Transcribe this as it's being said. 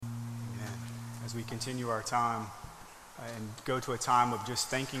as we continue our time and go to a time of just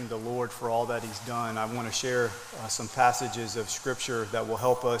thanking the Lord for all that he's done, I want to share some passages of Scripture that will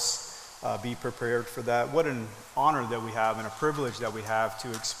help us be prepared for that. What an honor that we have and a privilege that we have to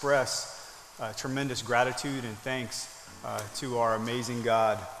express tremendous gratitude and thanks to our amazing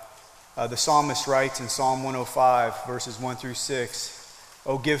God. The psalmist writes in Psalm 105, verses 1 through 6,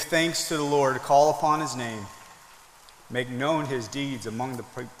 "Oh, give thanks to the Lord, call upon his name. Make known his deeds among the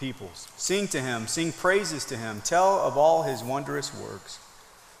peoples. Sing to him, sing praises to him. Tell of all his wondrous works.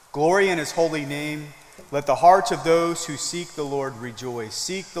 Glory in his holy name. Let the hearts of those who seek the Lord rejoice.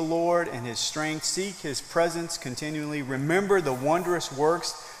 Seek the Lord and his strength. Seek his presence continually. Remember the wondrous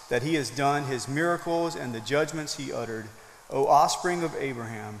works that he has done, his miracles and the judgments he uttered. O offspring of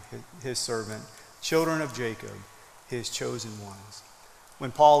Abraham, his servant, children of Jacob, his chosen ones."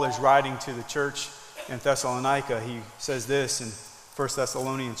 When Paul is writing to the church in Thessalonica, he says this in 1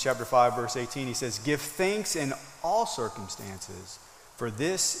 Thessalonians chapter 5, verse 18. He says, "Give thanks in all circumstances, for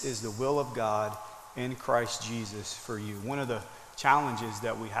this is the will of God in Christ Jesus for you." One of the challenges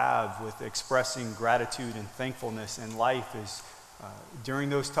that we have with expressing gratitude and thankfulness in life is during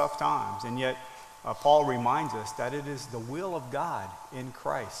those tough times. And yet, Paul reminds us that it is the will of God in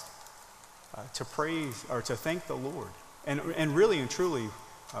Christ to praise or to thank the Lord. And really and truly,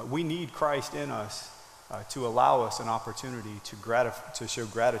 we need Christ in us to allow us an opportunity to show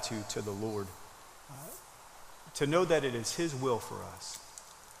gratitude to the Lord, to know that it is his will for us.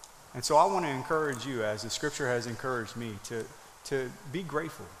 And so I want to encourage you, as the Scripture has encouraged me, to be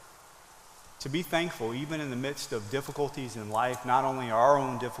grateful, to be thankful even in the midst of difficulties in life, not only our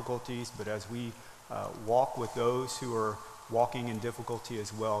own difficulties, but as we walk with those who are walking in difficulty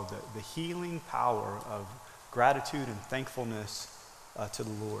as well, the healing power of gratitude and thankfulness to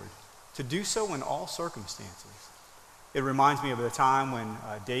the Lord, to do so in all circumstances. It reminds me of the time when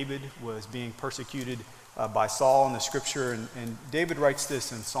David was being persecuted by Saul in the Scripture, and David writes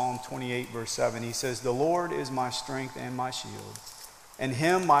this in Psalm 28, verse 7. He says, "The Lord is my strength and my shield. In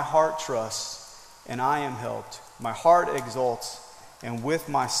him my heart trusts, and I am helped. My heart exults, and with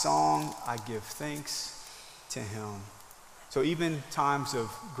my song I give thanks to him." So even times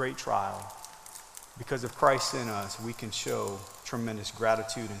of great trial, because of Christ in us, we can show tremendous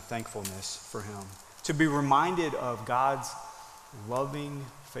gratitude and thankfulness for him. To be reminded of God's loving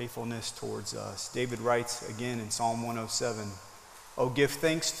faithfulness towards us. David writes again in Psalm 107, "Oh, give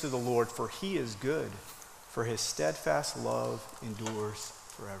thanks to the Lord, for he is good, for his steadfast love endures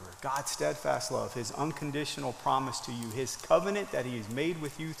forever." God's steadfast love, his unconditional promise to you, his covenant that he has made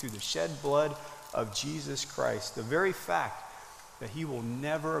with you through the shed blood of Jesus Christ, the very fact that he will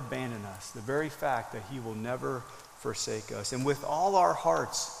never abandon us, the very fact that he will never forsake us. And with all our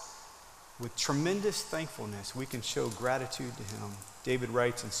hearts, with tremendous thankfulness, we can show gratitude to him. David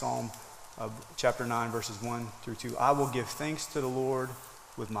writes in Psalm chapter 9, verses 1 through 2, "I will give thanks to the Lord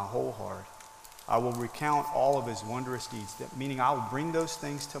with my whole heart. I will recount all of his wondrous deeds," meaning I will bring those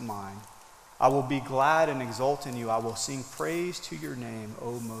things to mind. "I will be glad and exult in you. I will sing praise to your name,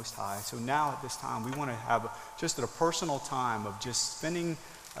 O Most High." So now at this time, we want to have just a personal time of just spending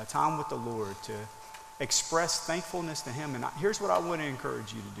time with the Lord to express thankfulness to him. And here's what I want to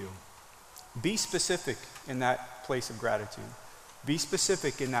encourage you to do. Be specific in that place of gratitude. Be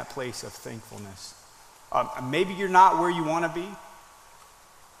specific in that place of thankfulness. Maybe you're not where you want to be,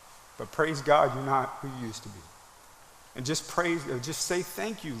 but praise God, you're not who you used to be. And just say,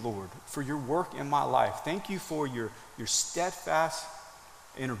 "Thank you, Lord, for your work in my life. Thank you for your steadfast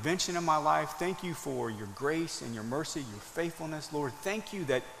intervention in my life. Thank you for your grace and your mercy, your faithfulness, Lord. Thank you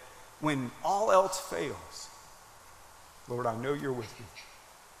that when all else fails, Lord, I know you're with me."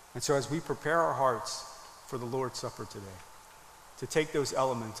 And so as we prepare our hearts for the Lord's Supper today, to take those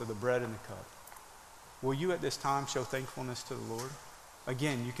elements of the bread and the cup, will you at this time show thankfulness to the Lord?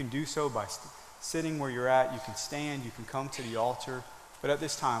 Again, you can do so by sitting where you're at. You can stand, you can come to the altar. But at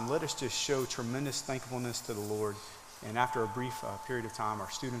this time, let us just show tremendous thankfulness to the Lord. And after a brief period of time, our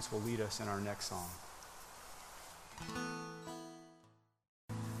students will lead us in our next song.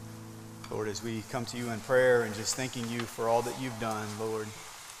 Lord, as we come to you in prayer and just thanking you for all that you've done, Lord,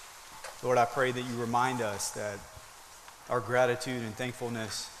 I pray that you remind us that our gratitude and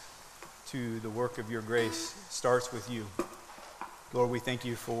thankfulness to the work of your grace starts with you. Lord, we thank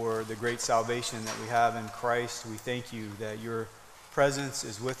you for the great salvation that we have in Christ. We thank you that your presence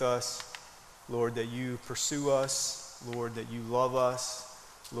is with us. Lord, that you pursue us. Lord, that you love us.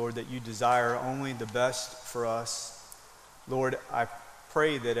 Lord, that you desire only the best for us. Lord, I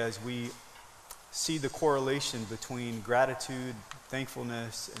pray that as we see the correlation between gratitude,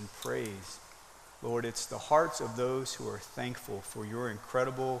 thankfulness, and praise, Lord, it's the hearts of those who are thankful for your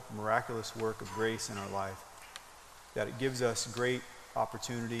incredible, miraculous work of grace in our life, that it gives us great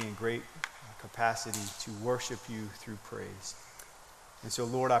opportunity and great capacity to worship you through praise. And so,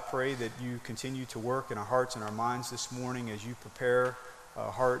 Lord, I pray that you continue to work in our hearts and our minds this morning as you prepare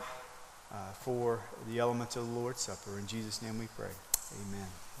our heart for the elements of the Lord's Supper. In Jesus' name we pray. Amen.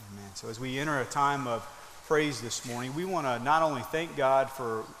 Amen. So as we enter a time of praise this morning, we want to not only thank God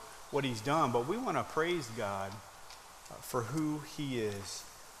for what he's done, but we want to praise God for who he is.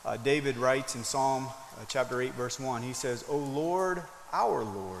 David writes in Psalm chapter 8, verse 1, he says, O Lord, our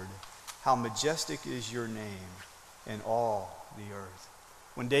Lord, how majestic is your name in all the earth.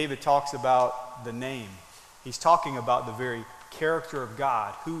 When David talks about the name, he's talking about the very character of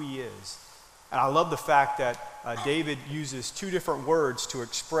God, who he is. And I love the fact that David uses two different words to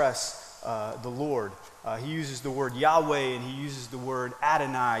express the Lord. He uses the word Yahweh and he uses the word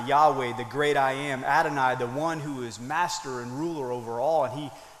Adonai. Yahweh, the great I am. Adonai, the one who is master and ruler over all. And he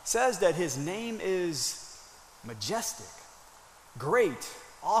says that his name is majestic, great,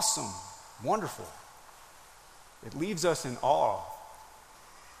 awesome, wonderful. It leaves us in awe.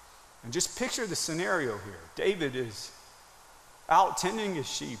 And just picture the scenario here. David is out tending his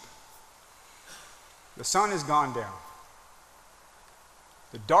sheep. The sun has gone down.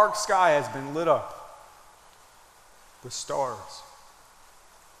 The dark sky has been lit up with stars.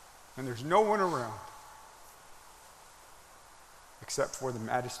 And there's no one around except for the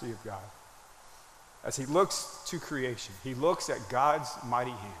majesty of God. As he looks to creation, he looks at God's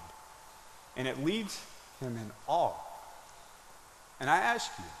mighty hand. And it leaves him in awe. And I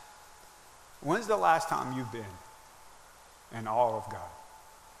ask you, when's the last time you've been in awe of God?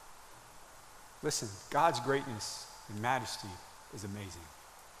 Listen, God's greatness and majesty is amazing.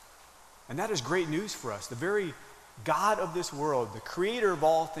 And that is great news for us. The very God of this world, the creator of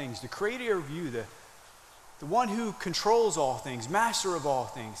all things, the creator of you, the one who controls all things, master of all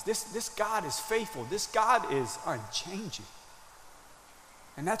things. This God is faithful. This God is unchanging.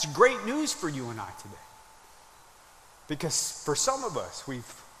 And that's great news for you and I today. Because for some of us,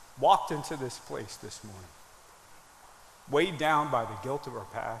 we've walked into this place this morning, weighed down by the guilt of our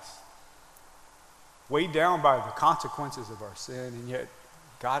past, weighed down by the consequences of our sin, and yet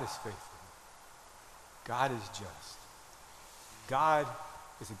God is faithful. God is just. God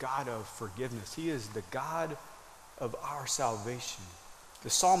is a God of forgiveness. He is the God of our salvation. The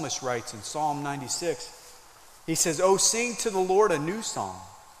psalmist writes in Psalm 96, he says, "Oh, sing to the Lord a new song.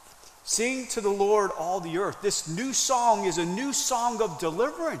 Sing to the Lord all the earth." This new song is a new song of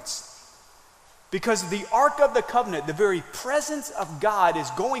deliverance. Because the Ark of the Covenant, the very presence of God, is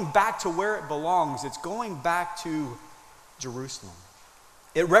going back to where it belongs. It's going back to Jerusalem.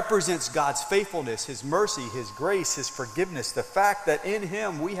 It represents God's faithfulness, his mercy, his grace, his forgiveness, the fact that in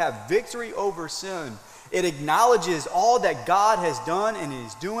him we have victory over sin. It acknowledges all that God has done and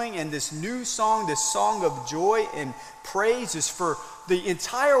is doing, and this new song, this song of joy and praise, is for the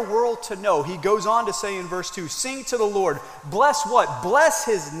entire world to know. He goes on to say in verse 2, "Sing to the Lord, bless" what? Bless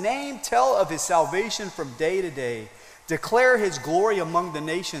his name, tell of his salvation from day to day. Declare his glory among the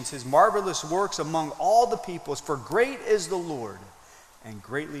nations, his marvelous works among all the peoples. For great is the Lord, and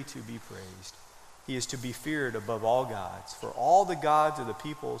greatly to be praised. He is to be feared above all gods, for all the gods of the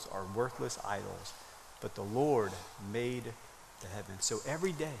peoples are worthless idols, but the Lord made the heavens. So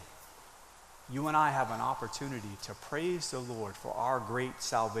every day, you and I have an opportunity to praise the Lord for our great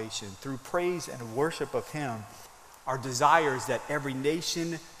salvation. Through praise and worship of him, our desire is that every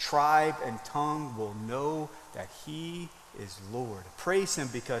nation, tribe, and tongue will know that he is Lord. Praise him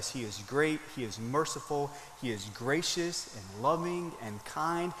because he is great, he is merciful, he is gracious and loving and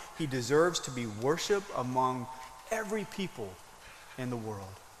kind. He deserves to be worshiped among every people in the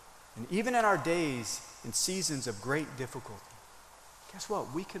world. And even in our days and seasons of great difficulty, guess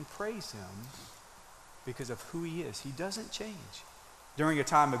what? We can praise him because of who he is. He doesn't change. During a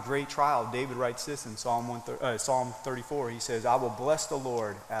time of great trial, David writes this in Psalm 34. He says, "I will bless the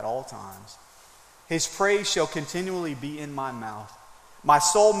Lord at all times. His praise shall continually be in my mouth. My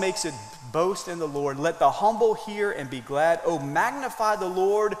soul makes it boast in the Lord. Let the humble hear and be glad. Oh, magnify the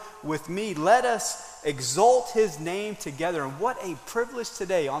Lord with me. Let us exalt his name together." And what a privilege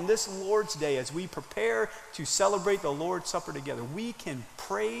today, on this Lord's Day, as we prepare to celebrate the Lord's Supper together, we can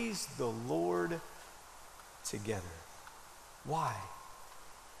praise the Lord together. Why?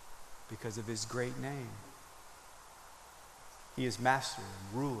 Because of his great name. He is master,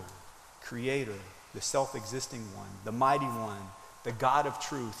 ruler, creator, the self-existing one, the mighty one, the God of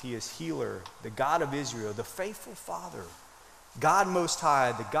truth. He is healer, the God of Israel, the faithful Father, God Most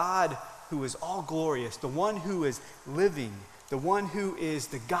High, the God who is all glorious, the one who is living, the one who is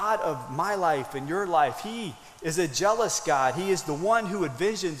the God of my life and your life. He is a jealous God. He is the one who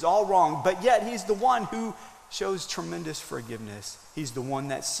envisions all wrong, but yet he's the one who shows tremendous forgiveness. He's the one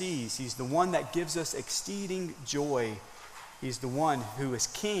that sees. He's the one that gives us exceeding joy. He's the one who is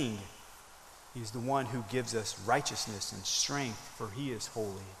king. He's the one who gives us righteousness and strength, for he is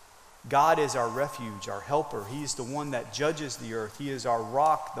holy. God is our refuge, our helper. He is the one that judges the earth. He is our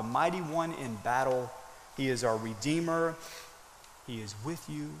rock, the mighty one in battle. He is our redeemer. He is with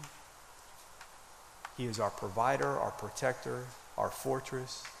you. He is our provider, our protector, our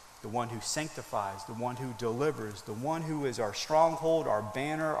fortress, the one who sanctifies, the one who delivers, the one who is our stronghold, our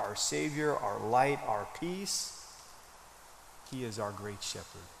banner, our Savior, our light, our peace. He is our great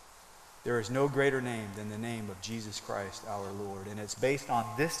shepherd. There is no greater name than the name of Jesus Christ our Lord. And it's based on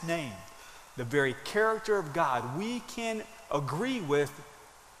this name, the very character of God. We can agree with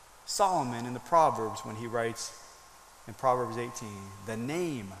Solomon in the Proverbs when he writes in Proverbs 18, the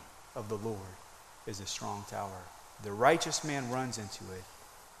name of the Lord is a strong tower. The righteous man runs into it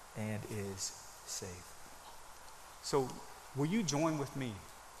and is safe. So will you join with me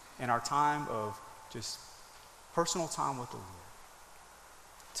in our time of just personal time with the Lord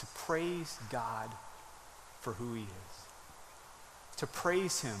to praise God for who he is, to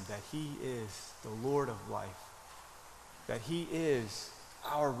praise him that he is the Lord of life, that he is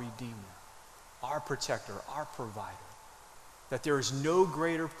our Redeemer, our protector, our provider, that there is no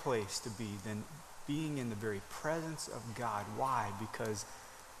greater place to be than being in the very presence of God. Why? Because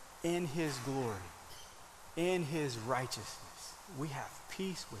in his glory, in his righteousness, we have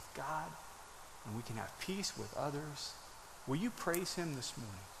peace with God and we can have peace with others. Will you praise him this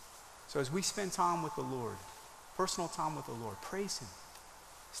morning? So as we spend time with the Lord, personal time with the Lord, praise him.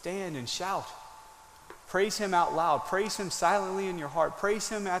 Stand and shout. Praise him out loud. Praise him silently in your heart. Praise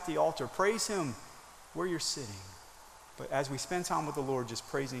him at the altar. Praise him where you're sitting. But as we spend time with the Lord just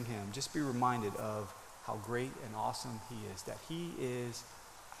praising him, just be reminded of how great and awesome he is, that he is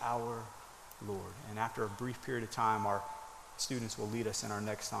our Lord. And after a brief period of time, our students will lead us in our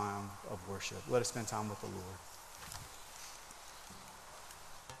next time of worship. Let us spend time with the Lord.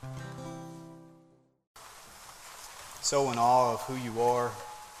 So in awe of who you are,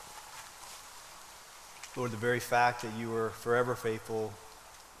 Lord, the very fact that you are forever faithful,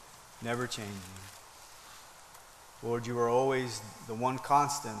 never changing. Lord, you are always the one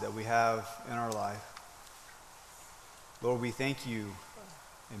constant that we have in our life. Lord, we thank you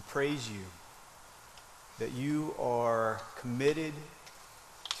and praise you that you are committed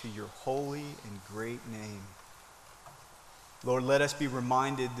to your holy and great name. Lord, let us be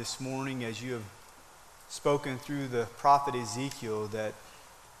reminded this morning as you have spoken through the prophet Ezekiel that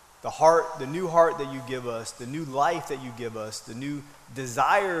the new heart that you give us, the new life that you give us, the new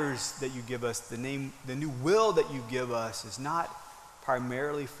desires that you give us, the new will that you give us is not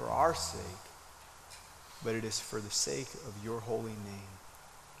primarily for our sake, but it is for the sake of your holy name.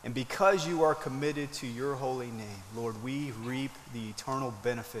 And because you are committed to your holy name, Lord, we reap the eternal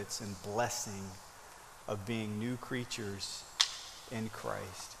benefits and blessing of being new creatures in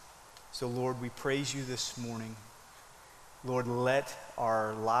Christ. So, Lord, we praise you this morning. Lord, let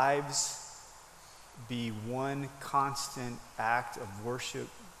our lives be one constant act of worship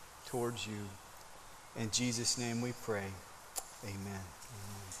towards you. In Jesus' name we pray. Amen.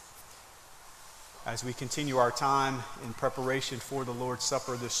 As we continue our time in preparation for the Lord's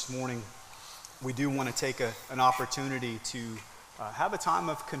Supper this morning, we do want to take an opportunity to have a time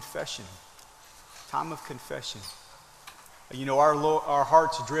of confession. Time of confession. You know, our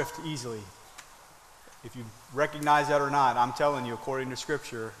hearts drift easily. If you recognize that or not, I'm telling you, according to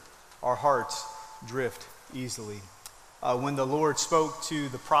Scripture, our hearts drift easily. When the Lord spoke to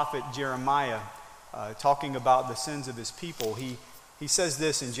the prophet Jeremiah, talking about the sins of his people, he says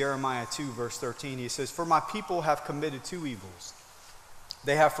this in Jeremiah 2, verse 13. He says, "For my people have committed two evils.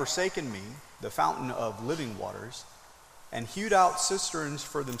 They have forsaken me, the fountain of living waters, and hewed out cisterns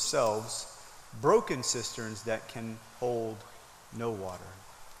for themselves, broken cisterns that can hold no water."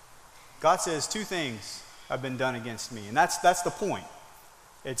 God says two things have been done against me, and that's the point.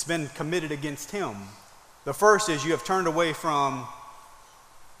 It's been committed against him. The first is you have turned away from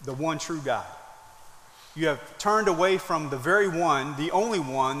the one true God. You have turned away from the very one, the only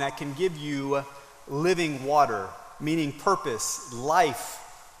one that can give you living water, meaning purpose, life,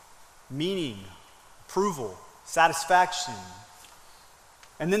 meaning, approval, satisfaction.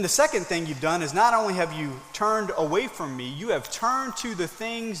 And then the second thing you've done is not only have you turned away from me, you have turned to the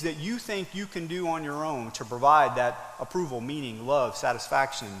things that you think you can do on your own to provide that approval, meaning, love,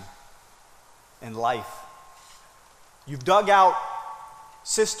 satisfaction, and life. You've dug out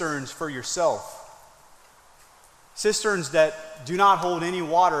cisterns for yourself. cisterns that do not hold any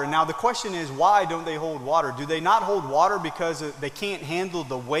water. And now the question is, why don't they hold water? Do they not hold water because they can't handle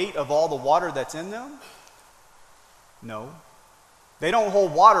the weight of all the water that's in them? No. They don't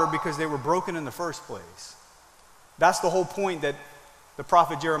hold water because they were broken in the first place. That's the whole point that the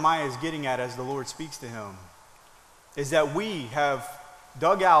prophet Jeremiah is getting at as the Lord speaks to him, is that we have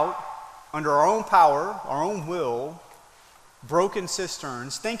dug out under our own power, our own will, broken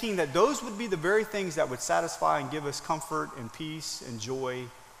cisterns, thinking that those would be the very things that would satisfy and give us comfort and peace and joy,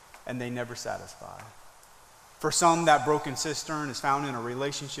 and they never satisfy. For some, that broken cistern is found in a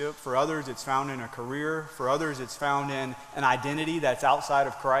relationship. For others, it's found in a career. For others, it's found in an identity that's outside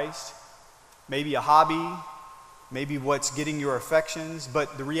of Christ. Maybe a hobby, maybe what's getting your affections.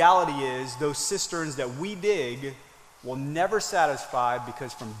 But the reality is, those cisterns that we dig will never satisfy,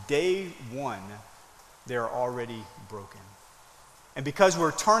 because from day one, they're already broken. And because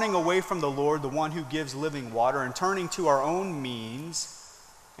we're turning away from the Lord, the one who gives living water, and turning to our own means,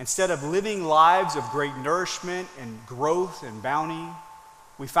 instead of living lives of great nourishment and growth and bounty,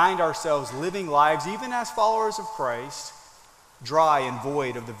 we find ourselves living lives, even as followers of Christ, dry and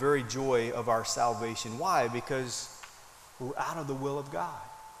void of the very joy of our salvation. Why? Because we're out of the will of God.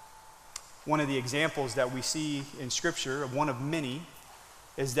 One of the examples that we see in Scripture, one of many,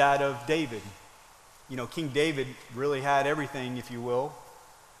 is that of David. You know, King David really had everything, if you will,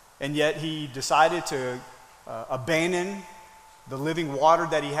 and yet he decided to abandon the living water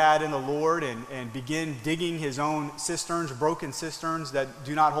that he had in the Lord and begin digging his own cisterns, broken cisterns that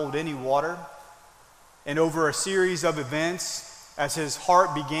do not hold any water. And over a series of events, as his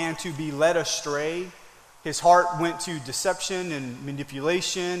heart began to be led astray, his heart went to deception and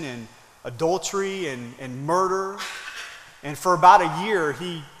manipulation and adultery and murder. And for about a year,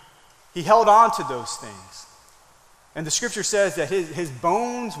 he held on to those things. And the scripture says that his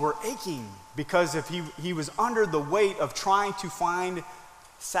bones were aching because he was under the weight of trying to find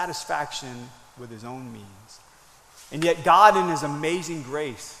satisfaction with his own means. And yet God, in his amazing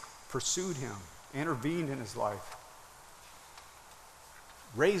grace, pursued him, intervened in his life,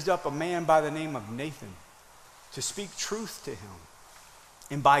 raised up a man by the name of Nathan to speak truth to him.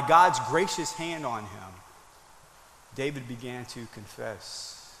 And by God's gracious hand on him, David began to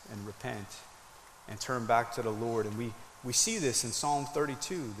confess and repent and turn back to the Lord. And we see this in Psalm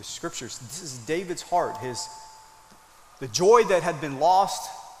 32, the scriptures. This is David's heart. The joy that had been lost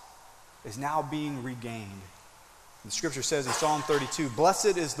is now being regained. The scripture says in Psalm 32,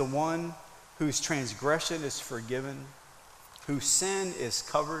 "Blessed is the one whose transgression is forgiven, whose sin is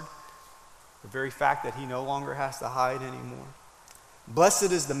covered," the very fact that he no longer has to hide anymore.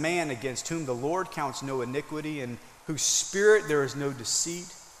 "Blessed is the man against whom the Lord counts no iniquity, and whose spirit there is no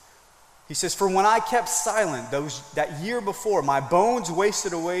deceit." He says, "For when I kept silent that year before, my bones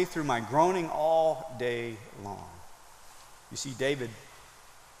wasted away through my groaning all day long." You see, David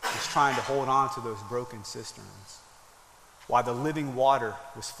was trying to hold on to those broken cisterns while the living water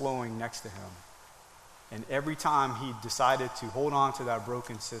was flowing next to him. And every time he decided to hold on to that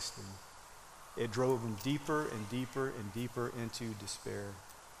broken cistern, it drove him deeper and deeper and deeper into despair.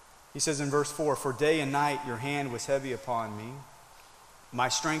 He says in verse 4, "For day and night your hand was heavy upon me. My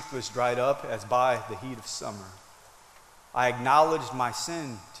strength was dried up as by the heat of summer. I acknowledged my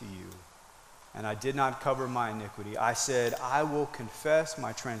sin to you, and I did not cover my iniquity. I said, I will confess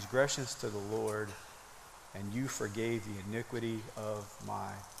my transgressions to the Lord, and you forgave the iniquity of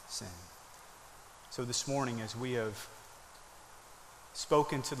my sin." So this morning, as we have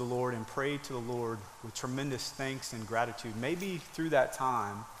spoken to the Lord and prayed to the Lord with tremendous thanks and gratitude, maybe through that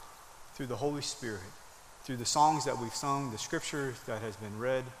time, through the Holy Spirit, through the songs that we've sung, the scripture that has been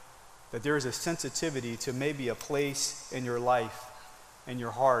read, that there is a sensitivity to maybe a place in your life, in your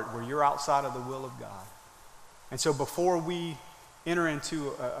heart, where you're outside of the will of God. And so before we enter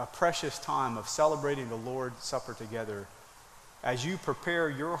into a precious time of celebrating the Lord's Supper together, as you prepare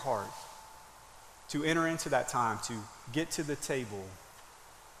your heart to enter into that time, to get to the table,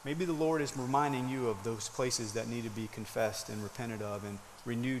 maybe the Lord is reminding you of those places that need to be confessed and repented of and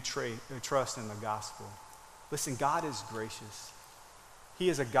renewed trust in the gospel. Listen, God is gracious. He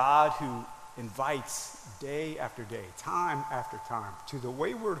is a God who invites day after day, time after time, to the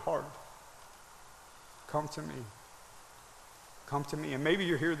wayward heart. Come to me. Come to me. And maybe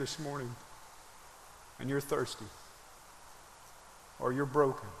you're here this morning and you're thirsty or you're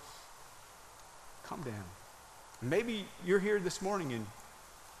broken. Come to him. Maybe you're here this morning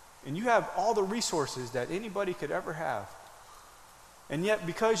and you have all the resources that anybody could ever have. And yet,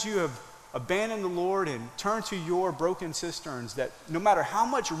 because you have abandoned the Lord and turned to your broken cisterns, that no matter how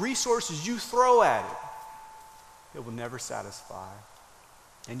much resources you throw at it, it will never satisfy.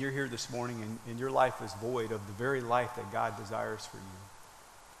 and you're here this morning and your life is void of the very life that God desires for you,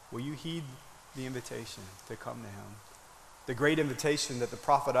 will you heed the invitation to come to him? The great invitation that the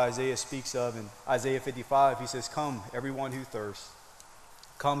prophet Isaiah speaks of in Isaiah 55, he says, "Come, everyone who thirsts,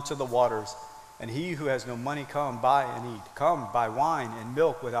 come to the waters, and he who has no money, come, buy and eat. Come, buy wine and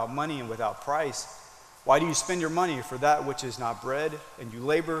milk without money and without price. Why do you spend your money for that which is not bread, and you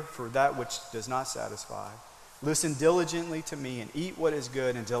labor for that which does not satisfy? Listen diligently to me and eat what is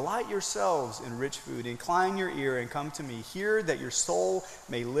good, and delight yourselves in rich food. Incline your ear and come to me. Hear that your soul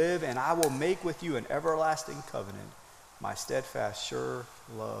may live, and I will make with you an everlasting covenant, my steadfast, sure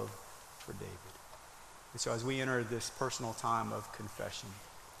love for David." And so as we enter this personal time of confession,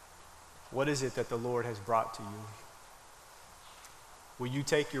 what is it that the Lord has brought to you? Will you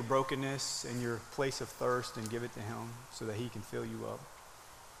take your brokenness and your place of thirst and give it to him so that he can fill you up?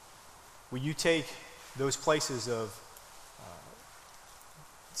 Will you take those places of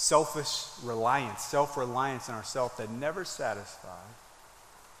self-reliance in ourselves that never satisfy,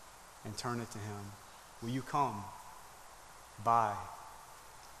 and turn it to him? Will you come, buy,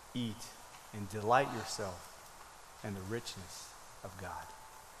 eat, and delight yourself in the richness of God?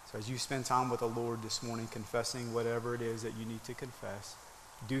 So as you spend time with the Lord this morning, confessing whatever it is that you need to confess,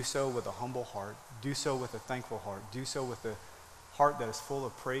 do so with a humble heart. Do so with a thankful heart. Do so with a heart that is full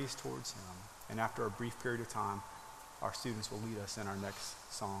of praise towards him. And after a brief period of time, our students will lead us in our next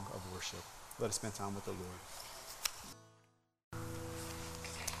song of worship. Let us spend time with the Lord.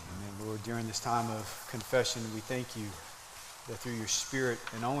 Amen. Lord, during this time of confession, we thank you that through your Spirit,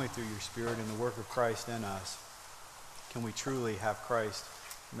 and only through your Spirit and the work of Christ in us, can we truly have Christ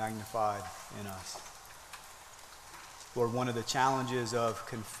magnified in us. Lord, one of the challenges of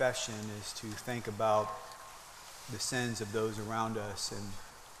confession is to think about the sins of those around us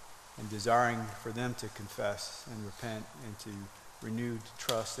and desiring for them to confess and repent and to renewed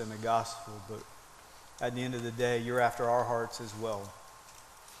trust in the gospel. But at the end of the day, you're after our hearts as well.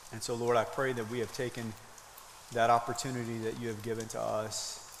 And so, Lord, I pray that we have taken that opportunity that you have given to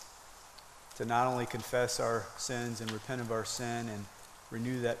us to not only confess our sins and repent of our sin and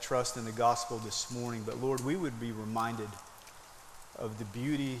renew that trust in the gospel this morning, but Lord, we would be reminded of the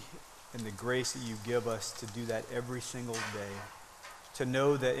beauty and the grace that you give us to do that every single day. To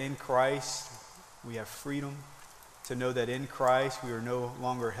know that in Christ we have freedom. To know that in Christ we are no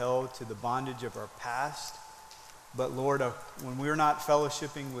longer held to the bondage of our past. But Lord, when we're not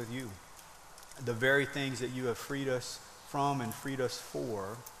fellowshipping with you, the very things that you have freed us from and freed us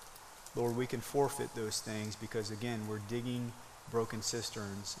for, Lord, we can forfeit those things because, again, we're digging broken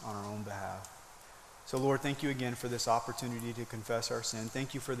cisterns on our own behalf. So, Lord, thank you again for this opportunity to confess our sin.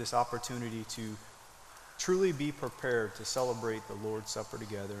 Thank you for this opportunity to truly be prepared to celebrate the Lord's Supper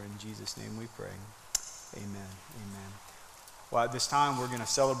together. In Jesus' name we pray. Amen. Amen. Well, at this time, we're going to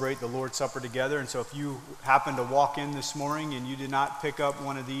celebrate the Lord's Supper together. And so if you happen to walk in this morning and you did not pick up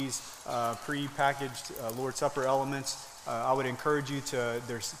one of these pre-packaged Lord's Supper elements, I would encourage you to,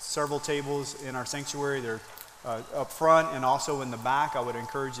 there's several tables in our sanctuary. They're up front and also in the back. I would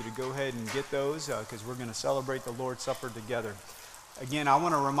encourage you to go ahead and get those because we're going to celebrate the Lord's Supper together. Again, I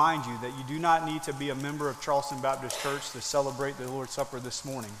want to remind you that you do not need to be a member of Charleston Baptist Church to celebrate the Lord's Supper this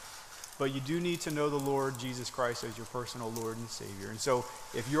morning. But you do need to know the Lord Jesus Christ as your personal Lord and Savior. And so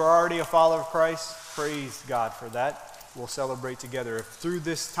if you're already a follower of Christ, praise God for that. We'll celebrate together. If through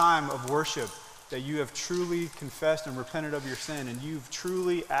this time of worship that you have truly confessed and repented of your sin and you've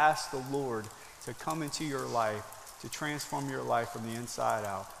truly asked the Lord to come into your life, to transform your life from the inside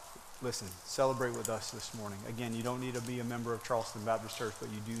out, listen, celebrate with us this morning. Again, you don't need to be a member of Charleston Baptist Church, but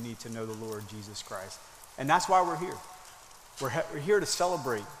you do need to know the Lord Jesus Christ. And that's why we're here. We're here to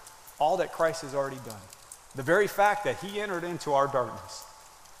celebrate all that Christ has already done. The very fact that he entered into our darkness.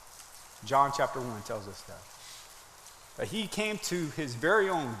 John chapter 1 tells us that. That he came to his very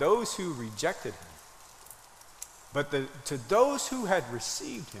own, those who rejected him. But to those who had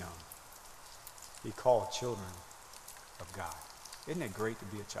received him, he called children of God. Isn't it great to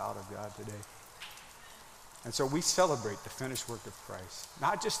be a child of God today? And so we celebrate the finished work of Christ,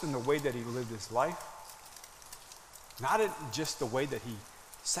 not just in the way that he lived his life, not in just the way that he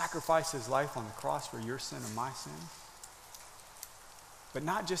sacrificed his life on the cross for your sin and my sin, but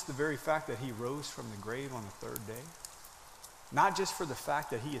not just the very fact that he rose from the grave on the third day, not just for the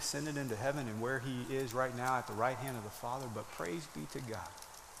fact that he ascended into heaven and where he is right now at the right hand of the Father, but praise be to God.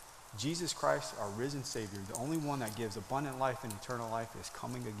 Jesus Christ, our risen Savior, the only one that gives abundant life and eternal life, is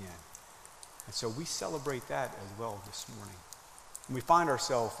coming again. And so we celebrate that as well this morning. And we find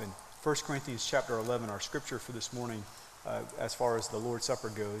ourselves in 1 Corinthians chapter 11. Our scripture for this morning as far as the Lord's Supper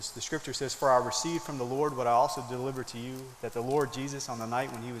goes. The scripture says, "For I received from the Lord what I also delivered to you, that the Lord Jesus on the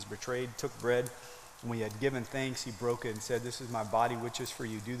night when he was betrayed took bread, and when he had given thanks, he broke it and said, 'This is my body which is for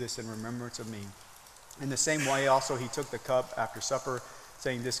you. Do this in remembrance of me.' In the same way also he took the cup after supper,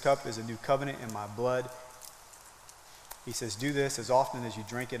 saying, 'This cup is a new covenant in my blood.' He says, 'Do this as often as you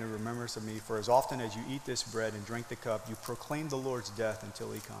drink it in remembrance of me. For as often as you eat this bread and drink the cup, you proclaim the Lord's death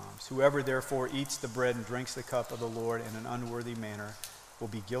until he comes. Whoever therefore eats the bread and drinks the cup of the Lord in an unworthy manner will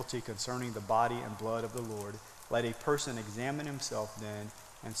be guilty concerning the body and blood of the Lord. Let a person examine himself then,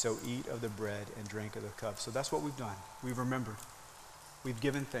 and so eat of the bread and drink of the cup.'" So that's what we've done. We've remembered. We've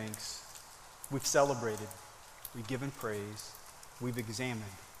given thanks. We've celebrated. We've given praise. We've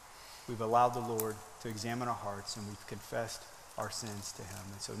examined. We've allowed the Lord to examine our hearts, and we've confessed our sins to him.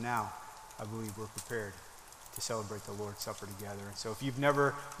 And so now I believe we're prepared to celebrate the Lord's Supper together. And so if you've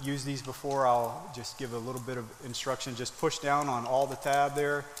never used these before, I'll just give a little bit of instruction. Just push down on all the tab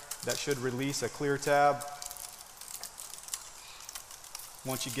there. That should release a clear tab.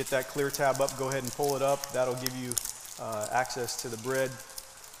 Once you get that clear tab up, go ahead and pull it up. That'll give you access to the bread.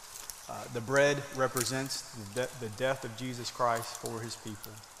 The bread represents the death of Jesus Christ for his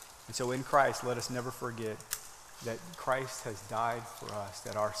people. And so in Christ, let us never forget that Christ has died for us,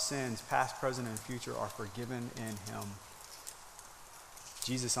 that our sins, past, present, and future, are forgiven in him.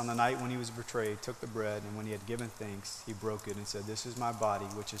 Jesus, on the night when he was betrayed, took the bread, and when he had given thanks, he broke it and said, "This is my body,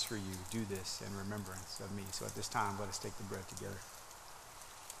 which is for you. Do this in remembrance of me." So at this time, let us take the bread together.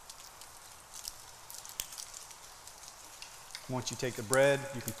 Once you take the bread,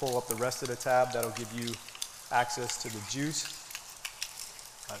 you can pull up the rest of the tab. That'll give you access to the juice.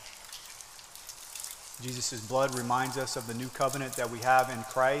 Jesus' blood reminds us of the new covenant that we have in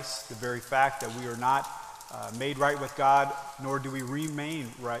Christ, the very fact that we are not made right with God, nor do we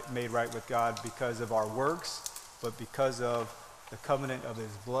remain made right with God because of our works, but because of the covenant of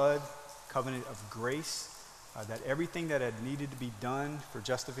his blood, covenant of grace, that everything that had needed to be done for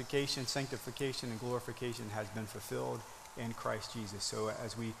justification, sanctification, and glorification has been fulfilled in Christ Jesus. So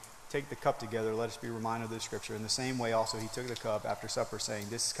as we take the cup together, let us be reminded of the scripture. In the same way also he took the cup after supper, saying,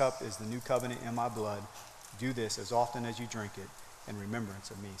 "This cup is the new covenant in my blood. Do this as often as you drink it in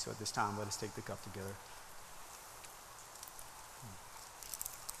remembrance of me." So at this time, let us take the cup together.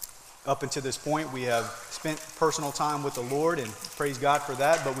 Up until this point, we have spent personal time with the Lord, and praise God for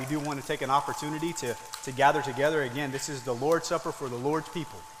that, but we do want to take an opportunity to gather together. Again, this is the Lord's Supper for the Lord's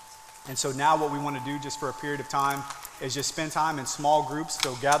people. And so now what we want to do just for a period of time is just spend time in small groups.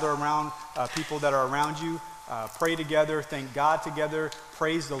 So gather around people that are around you, pray together, thank God together,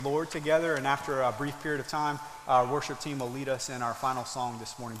 praise the Lord together, and after a brief period of time, our worship team will lead us in our final song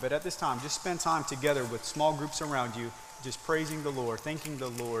this morning. But at this time, just spend time together with small groups around you, just praising the Lord, thanking the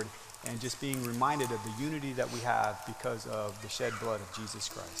Lord, and just being reminded of the unity that we have because of the shed blood of Jesus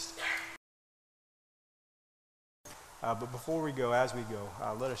Christ. But before we go, as we go,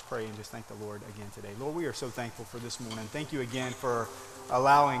 let us pray and just thank the Lord again today. Lord, we are so thankful for this morning. Thank you again for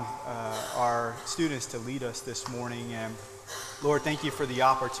allowing our students to lead us this morning. And Lord, thank you for the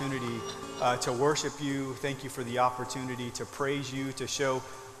opportunity to worship you. Thank you for the opportunity to praise you, to show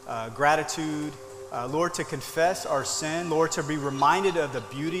gratitude. Lord, to confess our sin. Lord, to be reminded of the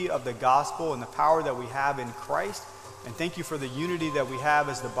beauty of the gospel and the power that we have in Christ. And thank you for the unity that we have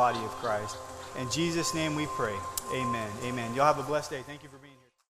as the body of Christ. In Jesus' name we pray. Amen. Amen. Y'all have a blessed day. Thank you for